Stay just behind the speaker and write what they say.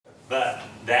But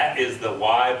that is the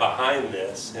why behind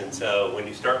this. And so when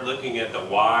you start looking at the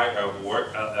why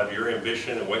of your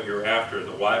ambition and what you're after,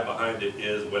 the why behind it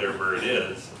is whatever it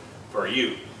is for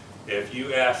you. If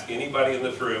you ask anybody in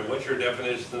this room, what's your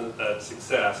definition of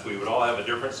success, we would all have a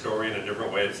different story and a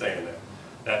different way of saying that.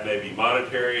 That may be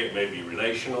monetary, it may be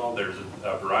relational, there's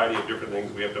a variety of different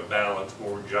things we have to balance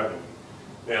when we're juggling.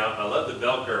 Now, I love the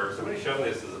bell curve. Somebody showed me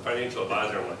this as a financial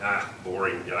advisor. I'm like,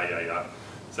 boring, yeah.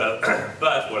 So,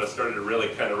 but what I started to really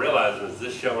kind of realize is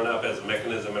this showing up as a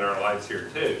mechanism in our lives here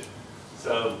too.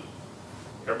 So,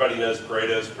 everybody knows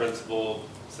Pareto's principle,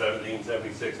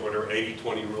 1776 or whatever,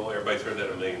 80-20 rule. Everybody's heard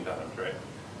that a million times, right?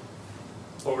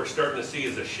 What we're starting to see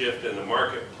is a shift in the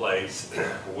marketplace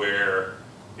where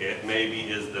it maybe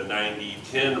is the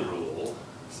 90-10 rule.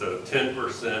 So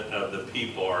 10% of the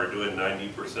people are doing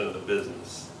 90% of the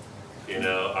business. You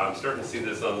know, I'm starting to see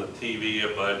this on the TV,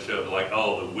 a bunch of like,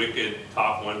 oh, the wicked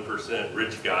top 1%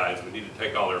 rich guys, we need to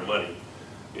take all their money.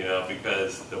 You know,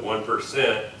 because the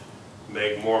 1%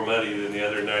 make more money than the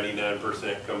other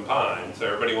 99% combined. So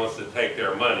everybody wants to take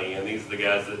their money, and these are the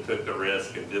guys that took the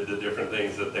risk and did the different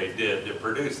things that they did to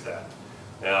produce that.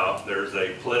 Now, there's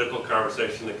a political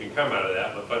conversation that can come out of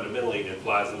that, but fundamentally it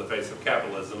flies in the face of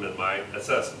capitalism in my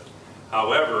assessment.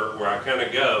 However, where I kind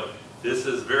of go, this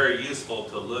is very useful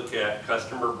to look at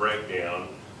customer breakdown.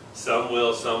 Some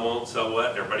will, some won't, so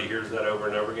what? Everybody hears that over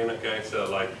and over again, okay? So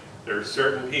like, there's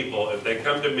certain people, if they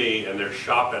come to me and they're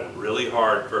shopping really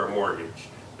hard for a mortgage,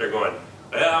 they're going,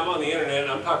 well, I'm on the internet,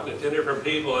 I'm talking to 10 different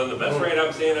people, and the best rate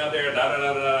I'm seeing out there,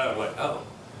 da-da-da-da-da. I'm like, oh.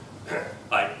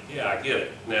 Like, yeah, I get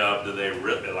it. Now, do they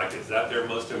really, like, is that their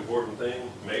most important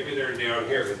thing? Maybe they're down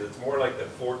here, because it's more like the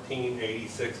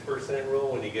 14-86%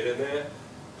 rule when you get in that.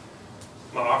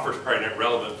 My offer's probably not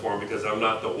relevant for them because I'm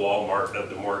not the Walmart of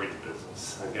the mortgage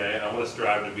business, okay? I'm going to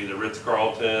strive to be the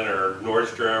Ritz-Carlton or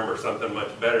Nordstrom or something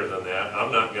much better than that.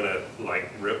 I'm not going to,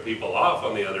 like, rip people off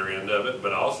on the other end of it,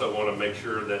 but I also want to make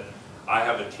sure that I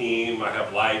have a team, I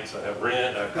have lights, I have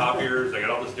rent, I have copiers, I got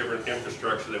all this different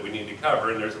infrastructure that we need to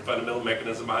cover, and there's a fundamental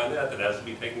mechanism behind that that has to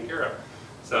be taken care of.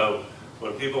 So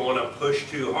when people want to push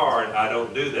too hard, I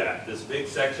don't do that. This big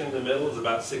section in the middle is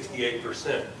about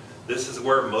 68%. This is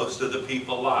where most of the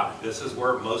people lie. This is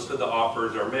where most of the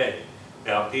offers are made.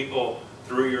 Now people,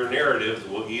 through your narratives,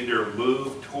 will either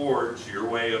move towards your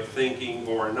way of thinking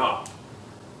or not.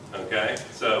 Okay?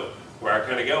 So where I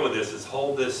kind of go with this is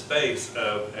hold this space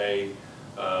of the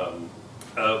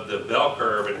bell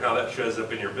curve and how that shows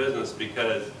up in your business,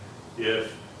 because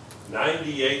if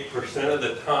 98% of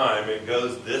the time it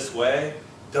goes this way,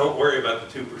 don't worry about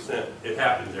the 2%. It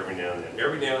happens every now and then.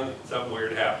 Every now and then something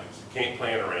weird happens. You can't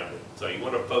plan around it. So you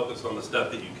want to focus on the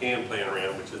stuff that you can plan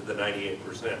around, which is the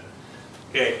 98%.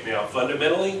 Okay, now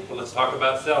fundamentally, let's talk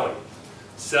about selling.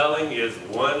 Selling is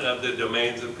one of the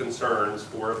domains of concerns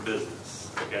for a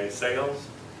business. Okay, sales.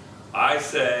 I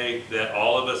say that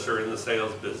all of us are in the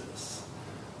sales business.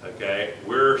 Okay,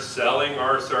 we're selling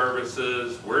our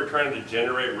services. We're trying to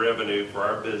generate revenue for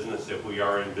our business if we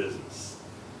are in business.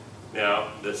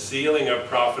 Now, the ceiling of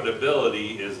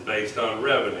profitability is based on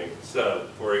revenue. So,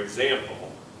 for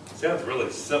example, it sounds really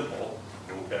simple,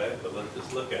 okay, but let's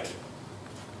just look at it.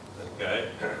 Okay,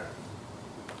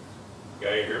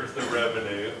 okay, here's the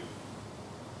revenue,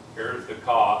 here's the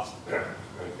cost,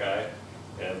 okay,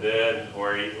 and then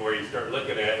where you start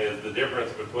looking at is the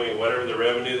difference between whatever the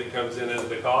revenue that comes in as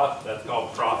the cost, that's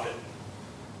called profit.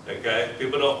 Okay,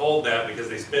 people don't hold that because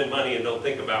they spend money and don't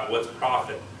think about what's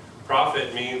profit.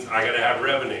 Profit means I got to have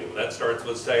revenue. That starts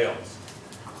with sales.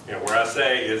 And where I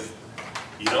say is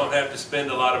you don't have to spend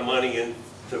a lot of money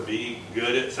to be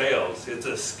good at sales. It's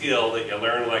a skill that you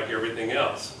learn like everything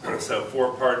else. So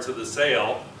 4 parts of the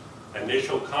sale: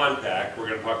 initial contact. We're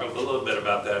going to talk a little bit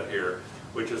about that here,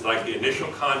 which is like the initial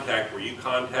contact where you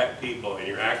contact people and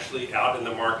you're actually out in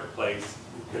the marketplace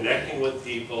connecting with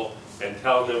people and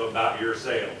telling them about your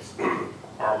sales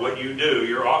or what you do,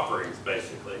 your offerings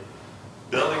basically.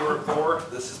 Building rapport,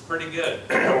 this is pretty good.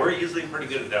 We're usually pretty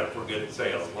good at that if we're good at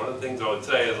sales. One of the things I would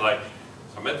say is, like,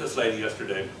 I met this lady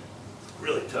yesterday,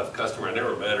 really tough customer, I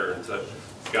never met her, and so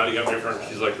Scotty got me in front of her,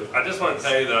 she's like, I just want to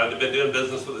tell you that I've been doing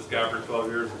business with this guy for 12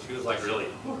 years, and she was like, really,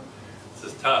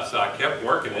 this is tough. So I kept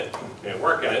working it,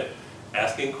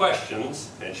 asking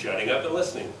questions, and shutting up and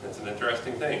listening. It's an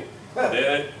interesting thing. And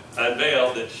then it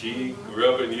unveiled that she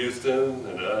grew up in Houston,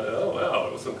 and oh wow,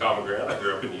 there was some common ground. I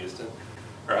grew up in Houston.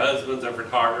 Her husband's a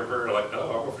photographer. Like,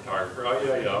 oh, I'm a photographer. Oh,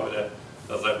 yeah.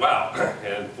 I was like, wow.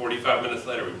 And 45 minutes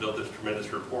later, we built this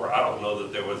tremendous rapport. I don't know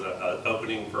that there was an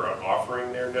opening for an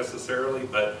offering there necessarily,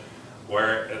 but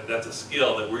where that's a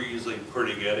skill that we're usually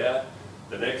pretty good at.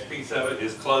 The next piece of it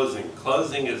is closing.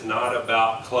 Closing is not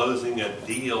about closing a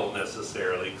deal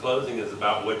necessarily. Closing is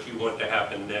about what you want to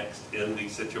happen next in the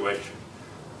situation.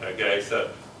 Okay,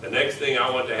 so the next thing I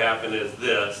want to happen is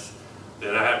this,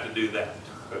 then I have to do that.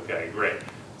 Okay, great.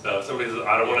 So if somebody says,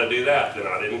 I don't want to do that, then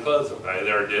I didn't close them. I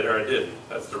either did or I didn't.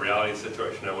 That's the reality of the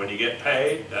situation. Now when you get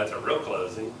paid, that's a real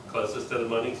closing, closest to the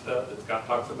money stuff that Scott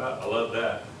talks about. I love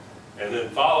that. And then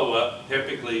follow-up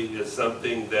typically is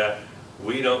something that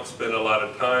we don't spend a lot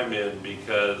of time in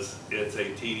because it's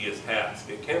a tedious task.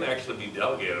 It can actually be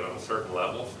delegated on a certain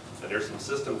level, and there's some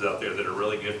systems out there that are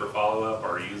really good for follow-up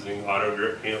or using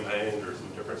auto-drip campaigns or some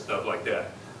different stuff like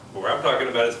that. What I'm talking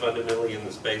about is fundamentally in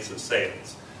the space of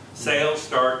sales. Sales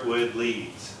start with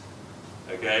leads.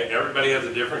 Okay, everybody has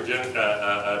a different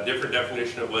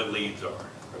definition of what leads are.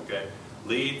 Okay,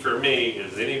 lead for me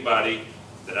is anybody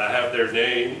that I have their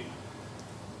name,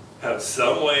 have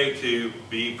some way to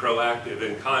be proactive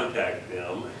and contact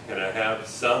them, and I have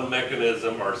some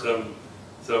mechanism or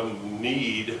some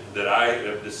need that I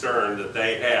have discerned that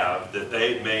they have that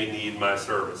they may need my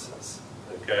services.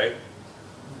 Okay?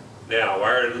 Now,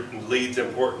 why are leads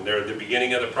important? They're at the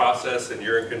beginning of the process and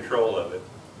you're in control of it.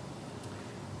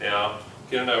 Now,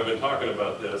 Ken and I have been talking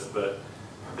about this, but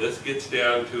this gets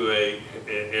down to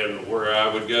and where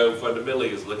I would go fundamentally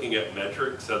is looking at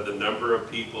metrics of the number of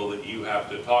people that you have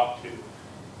to talk to.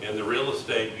 In the real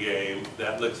estate game,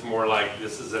 that looks more like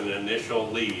this is an initial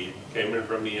lead, came in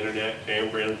from the internet,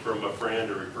 came in from a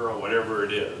friend or referral, whatever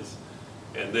it is.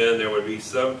 And then there would be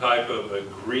some type of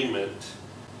agreement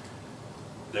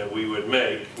that we would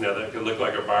make. Now that could look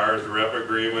like a buyer's rep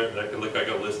agreement, that could look like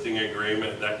a listing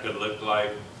agreement, that could look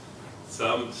like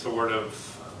some sort of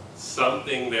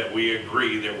something that we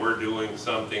agree that we're doing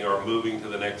something or moving to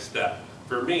the next step.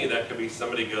 For me, that could be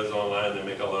somebody goes online and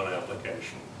make a loan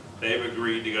application. They've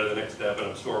agreed to go to the next step and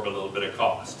absorb a little bit of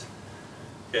cost.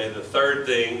 Okay, the third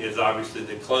thing is obviously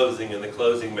the closing and the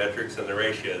closing metrics and the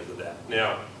ratios of that.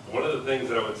 Now, one of the things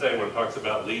that I would say when it talks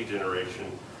about lead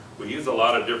generation, we use a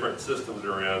lot of different systems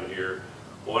around here.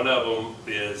 One of them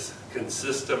is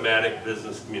consystematic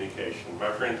business communication.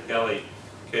 My friend Kelly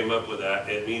came up with that.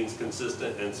 It means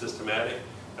consistent and systematic.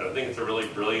 And I think it's a really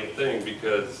brilliant thing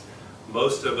because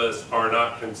most of us are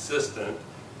not consistent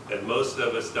and most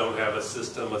of us don't have a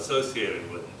system associated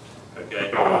with it.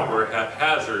 Okay? We're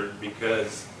haphazard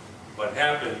because what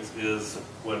happens is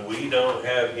when we don't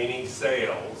have any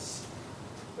sales,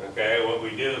 okay, what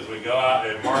we do is we go out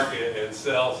and market and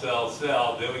sell,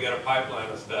 then we get a pipeline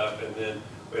of stuff and then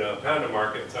we don't have time to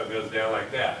market, so it goes down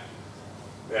like that.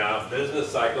 Now, business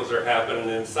cycles are happening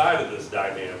inside of this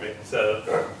dynamic, so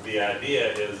the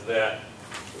idea is that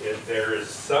if there is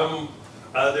some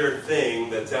other thing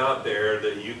that's out there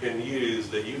that you can use,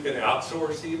 that you can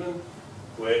outsource even,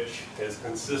 which is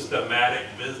consystematic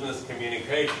business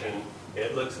communication,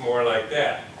 it looks more like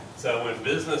that. So when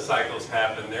business cycles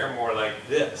happen, they're more like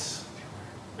this,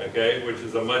 okay, which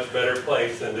is a much better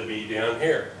place than to be down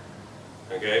here.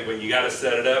 Okay, but you got to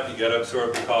set it up, you got to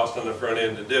absorb the cost on the front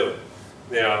end to do it.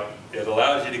 Now, it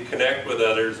allows you to connect with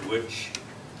others, which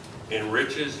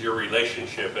enriches your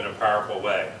relationship in a powerful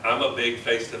way. I'm a big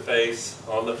face-to-face,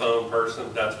 on-the-phone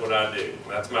person. That's what I do.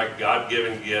 That's my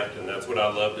God-given gift, and that's what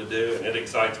I love to do, and it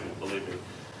excites me, believe me.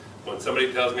 When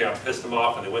somebody tells me I pissed them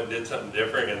off and they went and did something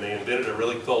different and they invented a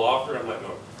really cool offer, I'm like,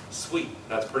 oh, sweet,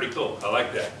 that's pretty cool. I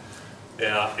like that.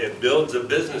 Now, it builds a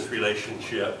business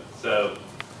relationship, so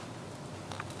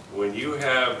when you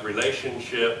have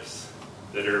relationships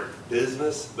that are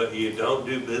business, but you don't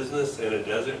do business and it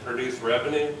doesn't produce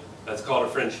revenue, that's called a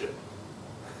friendship.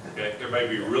 Okay, everybody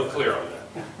be real clear on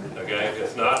that. Okay,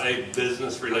 it's not a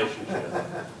business relationship.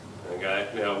 Okay,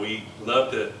 now we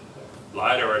love to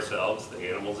lie to ourselves, the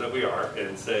animals that we are,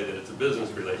 and say that it's a business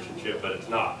relationship, but it's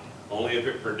not. Only if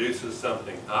it produces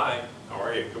something. Hi, how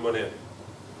are you? Come on in.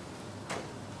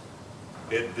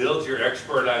 It builds your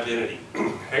expert identity.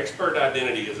 Expert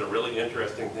identity is a really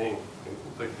interesting thing.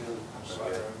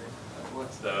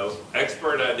 So,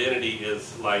 expert identity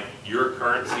is like your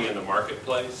currency in the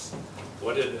marketplace.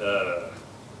 What did,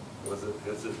 was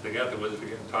it the guy that was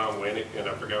Tom Winnick, and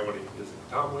I forgot what is it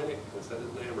Tom Winnick? Is that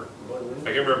his name? Or, I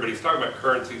can't remember, but he's talking about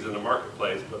currencies in the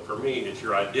marketplace, but for me, it's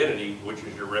your identity, which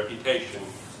is your reputation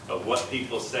of what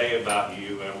people say about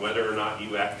you and whether or not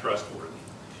you act trustworthy.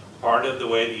 Part of the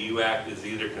way that you act is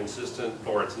either consistent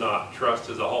or it's not. Trust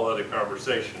is a whole other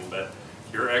conversation, but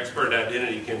your expert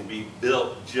identity can be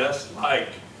built just like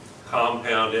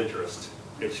compound interest.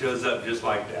 It shows up just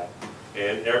like that.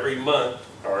 And every month,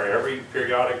 or every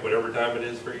periodic, whatever time it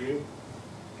is for you,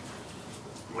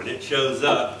 when it shows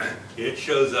up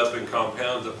and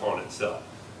compounds upon itself.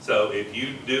 So if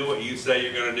you do what you say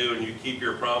you're going to do and you keep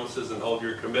your promises and hold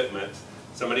your commitments,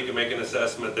 somebody can make an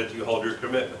assessment that you hold your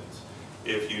commitments.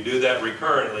 If you do that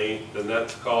recurrently, then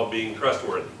that's called being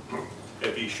trustworthy.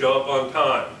 If you show up on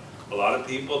time, a lot of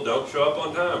people don't show up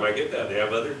on time. I get that. They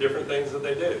have other different things that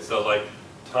they do. So like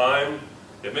time,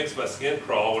 it makes my skin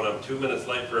crawl when I'm 2 minutes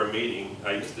late for a meeting.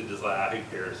 I used to just like, who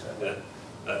cares?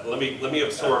 Let me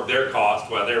absorb their cost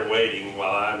while they're waiting,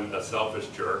 while I'm a selfish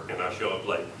jerk and I show up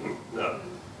late. No,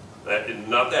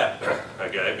 not that,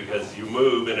 okay? Because you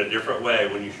move in a different way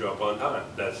when you show up on time.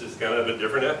 That's just kind of a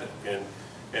different ethic,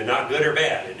 and not good or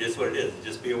bad. It's just what it is.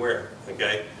 Just be aware,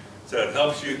 okay? So it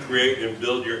helps you create and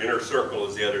build your inner circle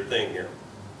is the other thing here.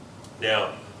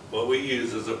 Now, what we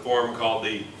use is a form called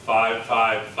the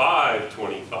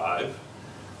 5-5-5-25.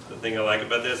 The thing I like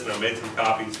about this, and I made some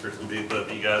copies for some people,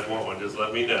 if you guys want one, just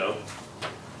let me know.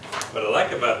 What I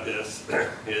like about this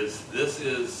is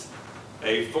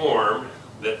a form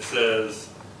that says,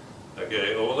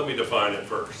 okay, well let me define it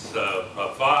first. So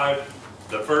a 5,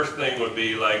 the first thing would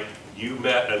be like you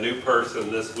met a new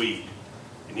person this week.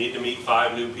 You need to meet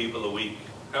 5 new people a week.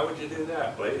 How would you do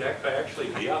that? Well, you'd have to actually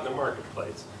be out in the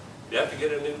marketplace. You'd have to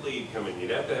get a new lead coming.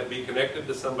 You'd have to be connected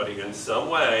to somebody in some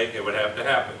way. It would have to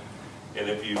happen. And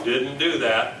if you didn't do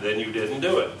that, then you didn't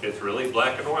do it. It's really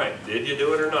black and white. Did you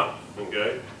do it or not?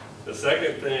 Okay. The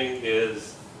second thing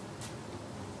is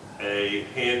a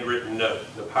handwritten note.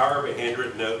 The power of a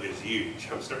handwritten note is huge.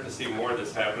 I'm starting to see more of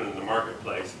this happening in the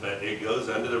marketplace, but it goes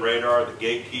under the radar, the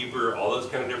gatekeeper, all those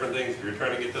kind of different things. If you're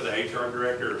trying to get to the HR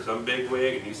director or some big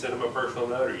wig and you send them a personal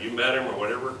note or you met him or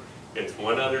whatever, it's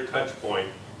one other touch point.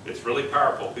 It's really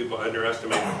powerful. People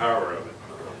underestimate the power of it.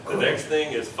 The next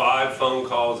thing is 5 phone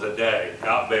calls a day,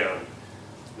 outbound.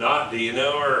 Not, do you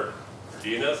know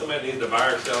somebody needs to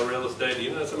buy or sell real estate? Do you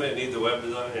know somebody needs a web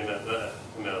design?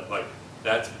 Like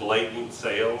that's blatant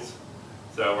sales.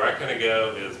 So where I kind of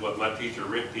go is what my teacher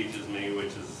Rick teaches me,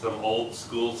 which is some old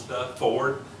school stuff,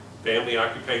 Ford, family,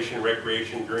 occupation,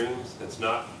 recreation, dreams. It's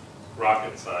not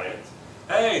rocket science.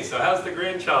 Hey, so how's the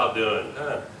grandchild doing?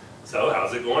 So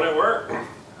how's it going at work?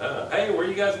 Hey, where are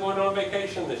you guys going on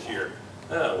vacation this year?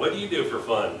 What do you do for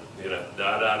fun?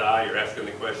 You're asking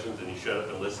the questions and you shut up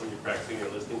and listen. You're practicing your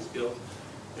listening skills.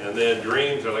 And then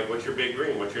dreams are like, what's your big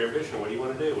dream? What's your ambition? What do you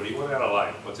want to do? What do you want out of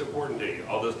life? What's important to you?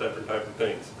 All those different types of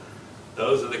things.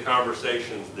 Those are the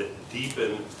conversations that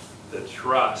deepen the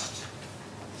trust.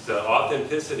 So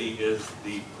authenticity is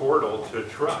the portal to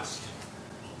trust.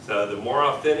 So the more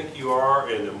authentic you are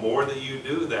and the more that you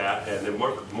do that and the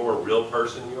more real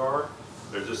person you are,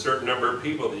 there's a certain number of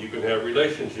people that you can have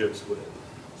relationships with.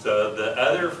 So the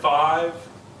other 5,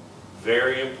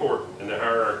 very important in the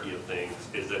hierarchy of things,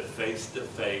 is a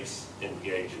face-to-face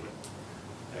engagement.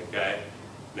 Okay?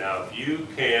 Now if you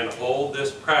can hold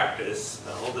this practice,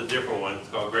 I'll hold a different one, it's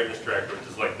called Greatness Tracker, which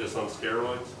is like this on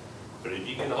steroids. But if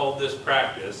you can hold this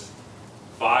practice,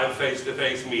 5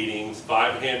 face-to-face meetings,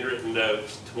 5 handwritten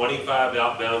notes, 25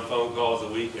 outbound phone calls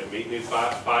a week, and meet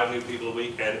 5 new people a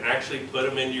week, and actually put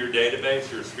them into your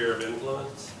database, your sphere of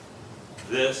influence,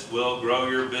 this will grow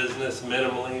your business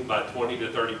minimally by 20 to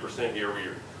 30% year over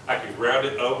year. I can ground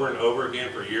it over and over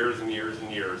again for years and years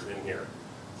and years in here.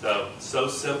 So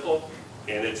simple,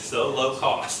 and it's so low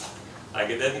cost. Like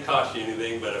it doesn't cost you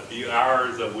anything but a few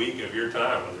hours a week of your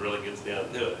time when it really gets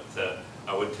down to it. So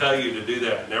I would tell you to do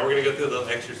that. Now we're going to go through a little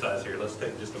exercise here. Let's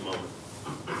take just a moment.